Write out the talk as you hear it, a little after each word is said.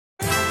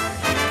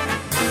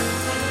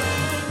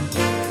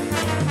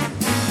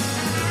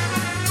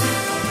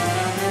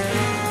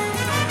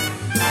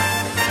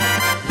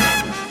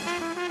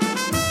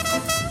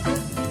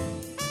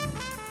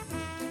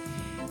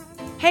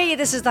Hey,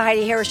 this is the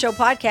Heidi Harris Show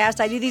podcast.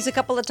 I do these a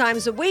couple of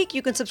times a week.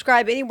 You can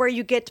subscribe anywhere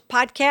you get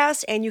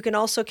podcasts, and you can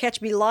also catch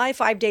me live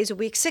 5 days a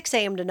week, 6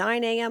 a.m. to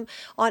 9 a.m.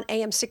 on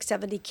AM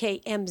 670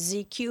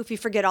 KMZQ. If you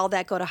forget all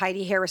that, go to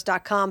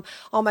HeidiHarris.com.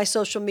 All my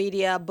social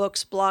media,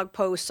 books, blog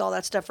posts, all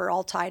that stuff are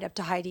all tied up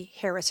to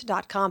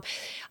HeidiHarris.com.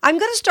 I'm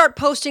going to start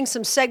posting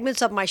some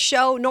segments of my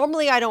show.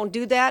 Normally, I don't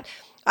do that.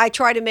 I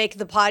try to make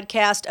the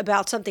podcast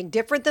about something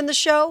different than the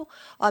show,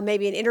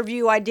 maybe an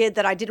interview I did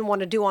that I didn't want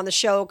to do on the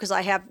show because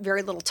I have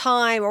very little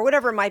time or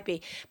whatever it might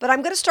be. But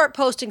I'm going to start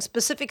posting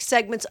specific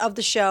segments of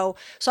the show.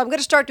 So I'm going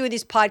to start doing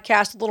these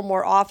podcasts a little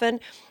more often.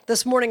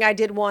 This morning I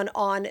did one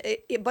on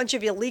a bunch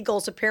of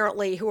illegals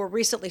apparently who were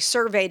recently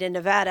surveyed in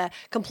Nevada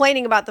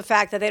complaining about the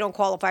fact that they don't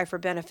qualify for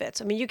benefits.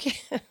 I mean, you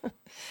can't...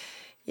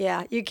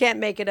 Yeah, you can't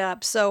make it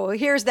up. So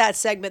here's that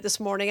segment this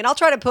morning. And I'll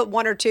try to put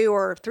 1 or 2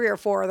 or 3 or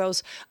 4 of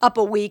those up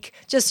a week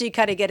just so you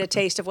kind of get a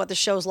taste of what the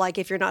show's like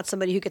if you're not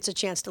somebody who gets a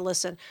chance to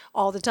listen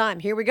all the time.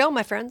 Here we go,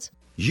 my friends.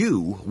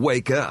 You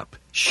wake up.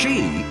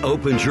 She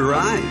opens your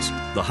eyes.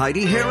 The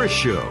Heidi Harris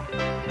Show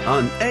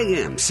on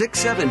AM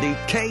 670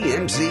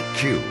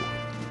 KMZQ.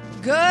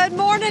 Good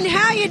morning.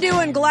 How you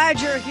doing?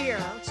 Glad you're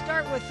here. Let's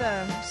start with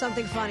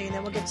something funny, and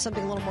then we'll get to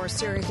something a little more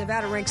serious.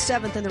 Nevada ranks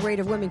 7th in the rate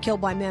of women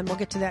killed by men. We'll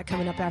get to that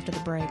coming up after the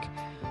break.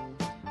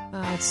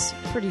 It's a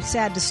pretty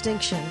sad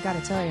distinction,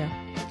 got to tell you.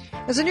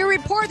 There's a new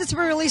report that's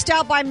been released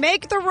out by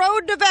Make the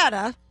Road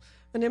Nevada,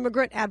 an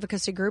immigrant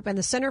advocacy group, and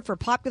the Center for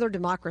Popular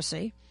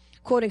Democracy,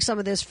 quoting some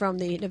of this from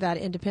the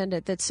Nevada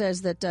Independent, that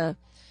says that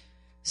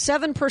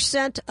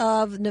 7%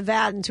 of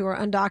Nevadans who are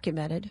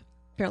undocumented,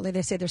 apparently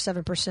they say there's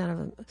 7% of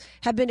them,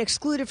 have been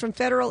excluded from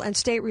federal and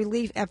state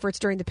relief efforts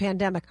during the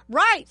pandemic.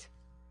 Right,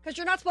 because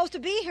you're not supposed to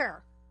be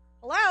here.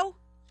 Hello?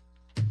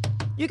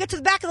 You get to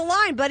the back of the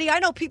line, buddy. I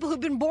know people who've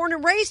been born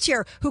and raised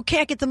here who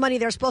can't get the money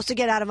they're supposed to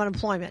get out of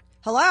unemployment.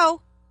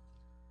 Hello?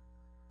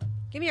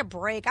 Give me a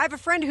break. I have a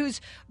friend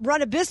who's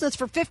run a business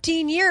for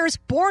 15 years,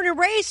 born and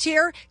raised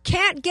here,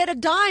 can't get a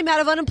dime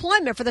out of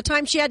unemployment for the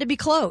time she had to be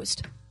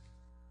closed.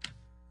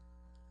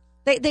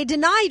 They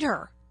denied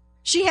her.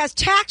 She has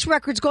tax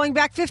records going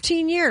back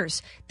 15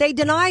 years. They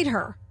denied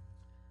her.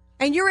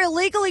 And you're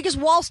illegally just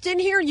waltzed in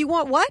here and you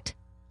want what?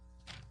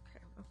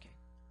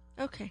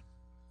 Okay.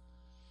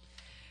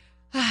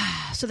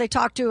 So they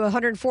talked to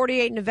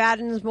 148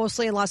 Nevadans,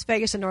 mostly in Las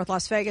Vegas and North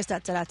Las Vegas.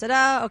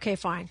 Okay,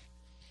 fine.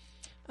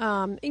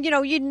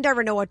 You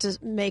never know what to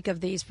make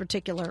of these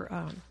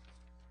particular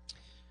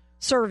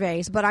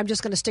surveys, but I'm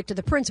just going to stick to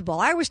the principle.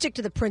 I always stick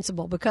to the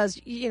principle because,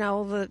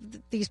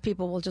 these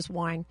people will just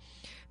whine.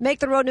 Make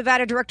the Road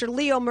Nevada director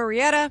Leo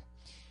Murrieta,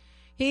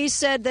 he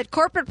said that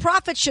corporate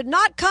profits should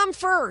not come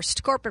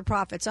first. Corporate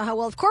profits.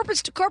 Well, if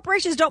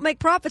corporations don't make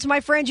profits,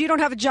 my friend, you don't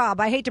have a job.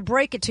 I hate to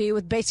break it to you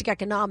with basic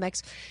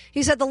economics.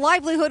 He said the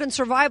livelihood and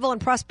survival and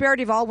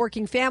prosperity of all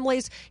working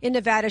families in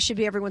Nevada should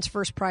be everyone's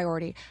first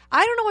priority.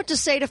 I don't know what to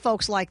say to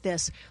folks like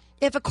this.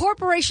 If a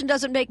corporation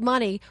doesn't make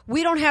money,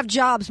 we don't have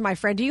jobs, my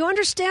friend. Do you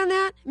understand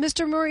that,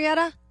 Mr.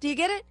 Murrieta? Do you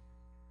get it?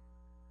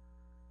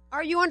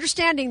 Are you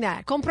understanding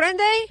that?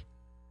 Comprende?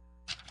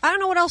 I don't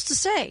know what else to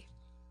say.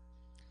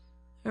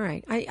 All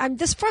right.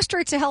 This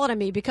frustrates the hell out of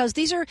me because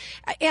these are,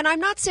 and I'm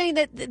not saying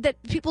that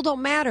people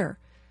don't matter,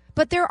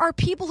 but there are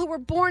people who were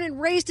born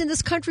and raised in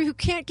this country who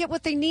can't get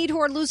what they need, who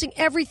are losing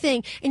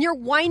everything. And you're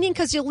whining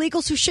because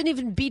illegals who shouldn't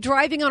even be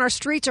driving on our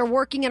streets or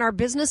working in our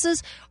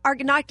businesses are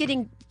not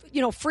getting,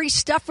 free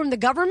stuff from the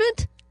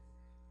government?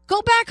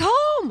 Go back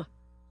home.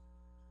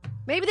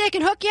 Maybe they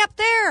can hook you up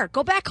there.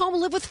 Go back home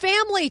and live with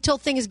family till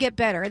things get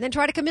better and then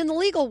try to come in the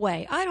legal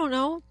way. I don't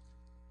know.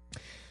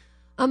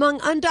 Among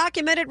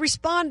undocumented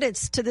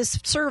respondents to this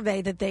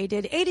survey that they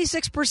did,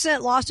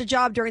 86% lost a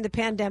job during the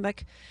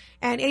pandemic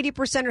and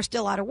 80% are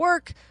still out of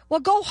work. Well,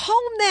 go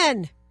home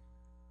then.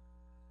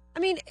 I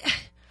mean,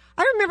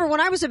 I remember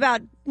when I was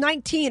about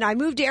 19, I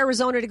moved to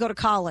Arizona to go to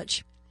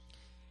college.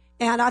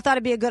 And I thought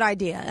it'd be a good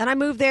idea. And I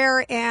moved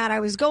there and I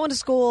was going to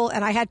school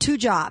and I had 2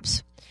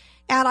 jobs.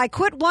 And I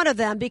quit one of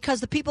them because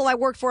the people I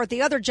worked for at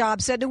the other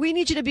job said, we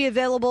need you to be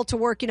available to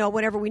work,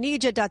 whenever we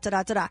need you,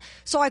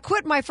 So I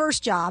quit my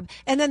first job.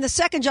 And then the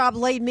second job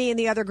laid me and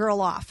the other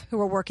girl off who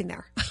were working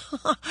there.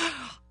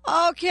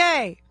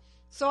 Okay.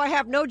 So I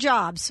have no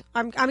jobs.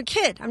 I'm a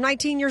kid. I'm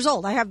 19 years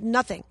old. I have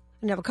nothing. I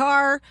didn't have a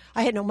car.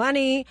 I had no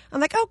money. I'm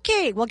like,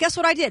 okay, well, guess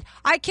what I did?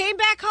 I came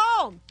back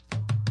home.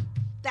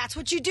 That's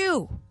what you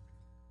do.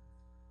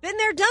 Been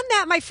there, done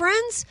that, my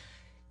friends.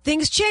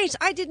 Things changed.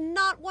 I did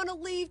not want to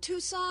leave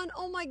Tucson.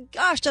 Oh, my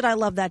gosh, did I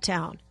love that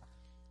town.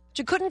 But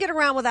you couldn't get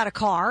around without a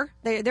car.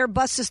 Their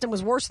bus system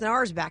was worse than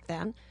ours back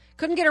then.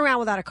 Couldn't get around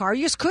without a car.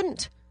 You just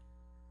couldn't.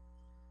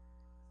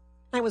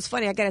 It was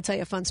funny. I got to tell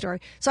you a fun story.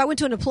 So I went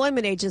to an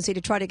employment agency to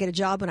try to get a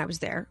job when I was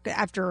there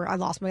after I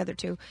lost my other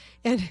 2.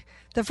 And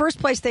the first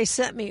place they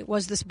sent me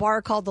was this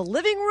bar called the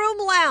Living Room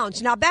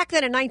Lounge. Now, back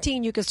then at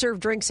 19, you could serve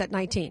drinks at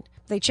 19.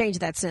 They changed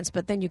that since,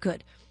 but then you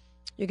could.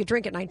 You could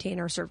drink at 19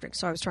 or serve drinks.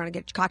 So I was trying to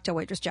get a cocktail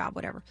waitress job,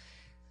 whatever.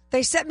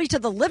 They sent me to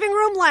the Living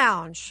Room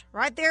Lounge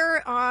right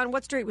there on,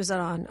 what street was it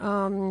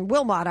on?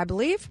 Wilmot, I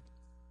believe.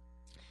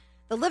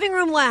 the living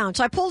room lounge.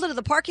 So I pulled into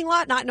the parking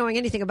lot, not knowing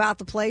anything about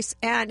the place,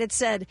 and it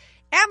said,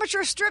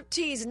 amateur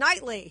striptease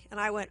nightly. And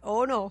I went,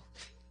 oh, no.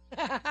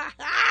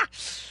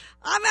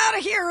 I'm out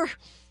of here.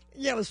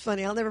 Yeah, it was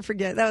funny. I'll never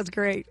forget. That was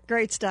great.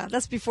 Great stuff.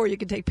 That's before you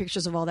could take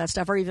pictures of all that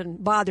stuff or even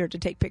bother to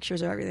take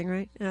pictures of everything,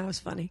 right? Yeah, it was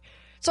funny.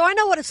 So I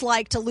know what it's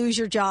like to lose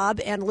your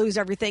job and lose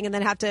everything and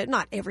then have to,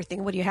 not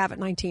everything, what do you have at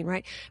 19,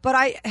 right? But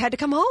I had to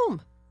come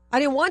home. I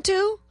didn't want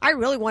to. I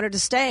really wanted to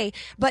stay,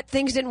 but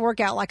things didn't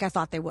work out like I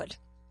thought they would.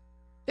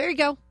 There you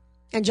go.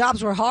 And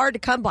jobs were hard to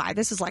come by.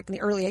 This is like in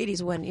the early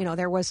 80s when,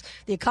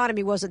 the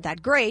economy wasn't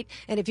that great.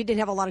 And if you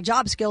didn't have a lot of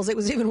job skills, it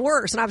was even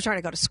worse. And I was trying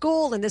to go to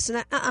school and this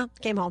and that.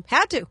 Came home.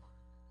 Had to.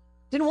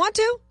 Didn't want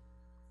to.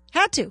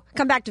 Had to.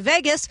 Come back to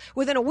Vegas.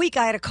 Within a week,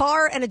 I had a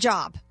car and a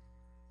job.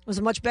 It was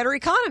a much better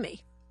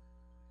economy.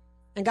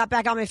 And got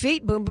back on my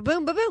feet. Boom, boom,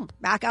 boom, boom, boom.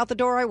 Back out the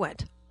door I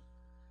went.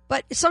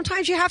 But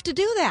sometimes you have to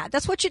do that.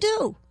 That's what you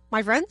do,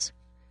 my friends.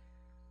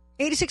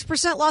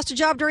 86% lost a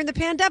job during the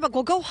pandemic.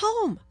 Well, go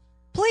home.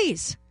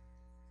 Please.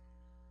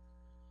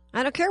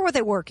 I don't care what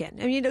they work in.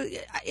 I mean,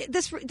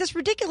 this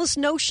ridiculous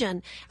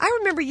notion. I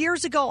remember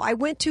years ago, I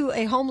went to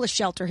a homeless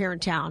shelter here in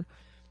town.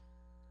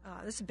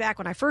 This is back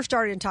when I first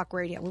started in talk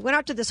radio. We went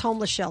out to this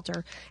homeless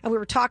shelter, and we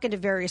were talking to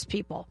various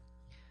people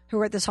who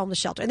were at this homeless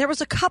shelter. And there was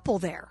a couple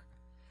there,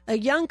 a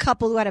young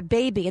couple who had a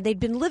baby, and they'd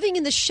been living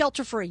in this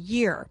shelter for a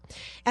year.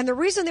 And the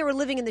reason they were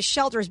living in the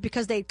shelter is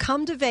because they'd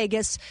come to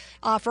Vegas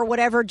for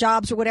whatever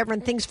jobs or whatever,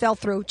 and things fell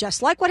through,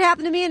 just like what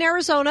happened to me in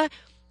Arizona.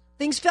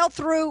 Things fell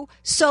through,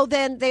 so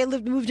then they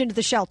moved into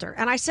the shelter.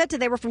 And I said to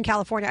them, they were from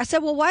California, I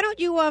said, well, why don't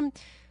you,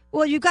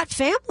 well, you got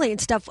family and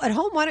stuff at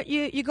home. Why don't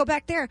you go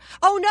back there?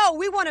 Oh, no,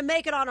 we want to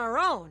make it on our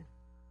own.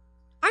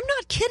 I'm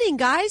not kidding,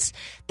 guys.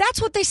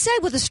 That's what they said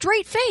with a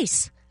straight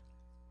face.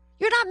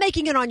 You're not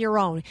making it on your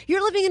own.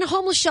 You're living in a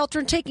homeless shelter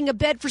and taking a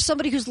bed for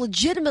somebody who's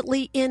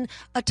legitimately in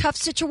a tough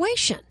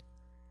situation.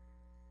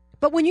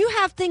 But when you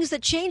have things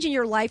that change in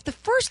your life, the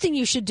first thing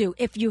you should do,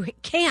 if you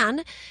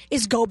can,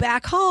 is go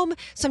back home.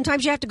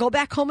 Sometimes you have to go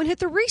back home and hit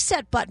the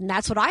reset button.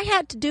 That's what I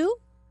had to do.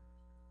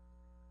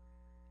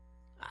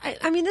 I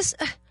don't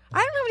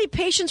have any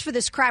patience for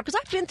this crap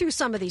because I've been through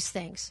some of these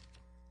things.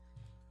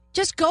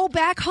 Just go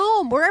back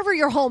home, wherever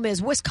your home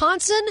is.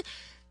 Wisconsin,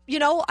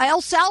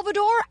 El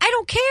Salvador, I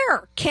don't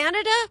care.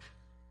 Canada,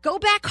 go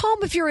back home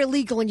if you're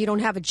illegal and you don't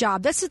have a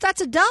job. That's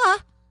a duh.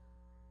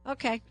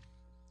 Okay.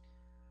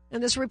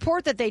 And this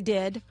report that they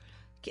did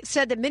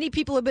said that many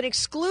people have been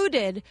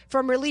excluded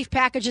from relief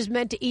packages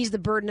meant to ease the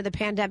burden of the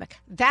pandemic.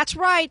 That's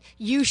right.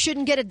 You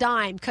shouldn't get a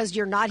dime because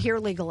you're not here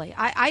legally.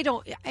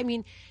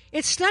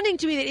 It's stunning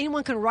to me that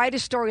anyone can write a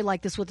story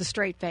like this with a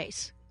straight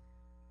face.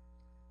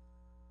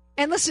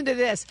 And listen to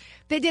this.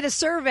 They did a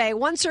survey.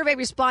 One survey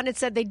respondent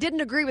said they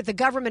didn't agree with the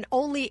government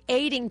only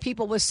aiding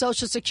people with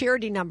Social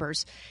Security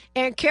numbers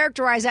and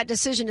characterized that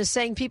decision as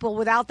saying people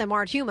without them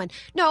aren't human.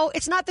 No,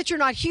 it's not that you're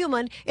not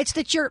human. It's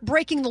that you're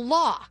breaking the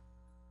law.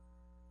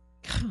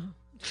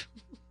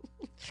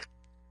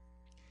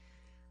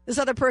 This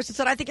other person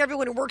said, I think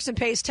everyone who works and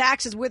pays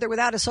taxes with or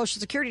without a Social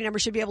Security number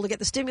should be able to get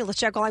the stimulus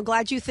check. Well, I'm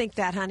glad you think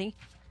that, honey.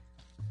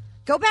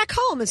 Go back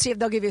home and see if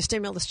they'll give you a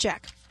stimulus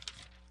check.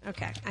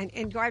 Okay.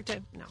 And do I have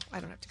to? No, I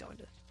don't have to go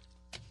into it.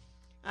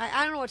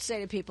 I don't know what to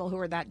say to people who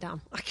are that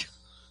dumb.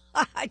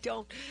 I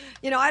don't.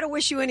 I don't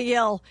wish you any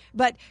ill.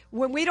 But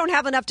when we don't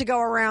have enough to go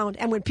around,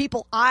 and when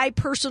people I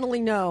personally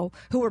know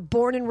who were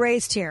born and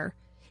raised here,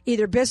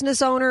 either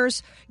business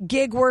owners,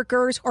 gig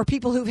workers, or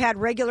people who've had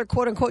regular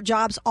quote-unquote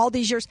jobs all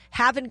these years,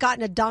 haven't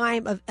gotten a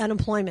dime of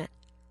unemployment.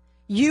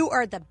 You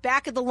are at the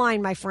back of the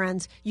line, my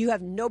friends. You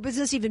have no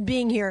business even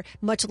being here,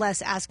 much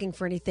less asking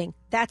for anything.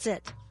 That's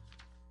it.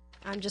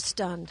 I'm just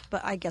stunned,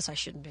 but I guess I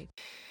shouldn't be.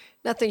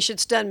 Nothing should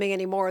stun me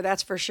anymore,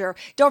 that's for sure.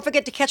 Don't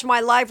forget to catch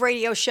my live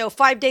radio show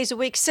 5 days a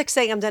week, 6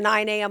 a.m. to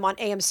 9 a.m. on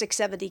AM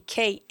 670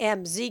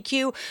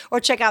 KMZQ, or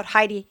check out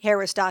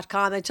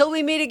HeidiHarris.com. Until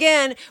we meet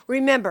again,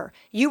 remember,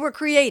 you were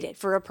created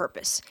for a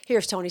purpose.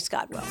 Here's Tony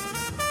Scottwell.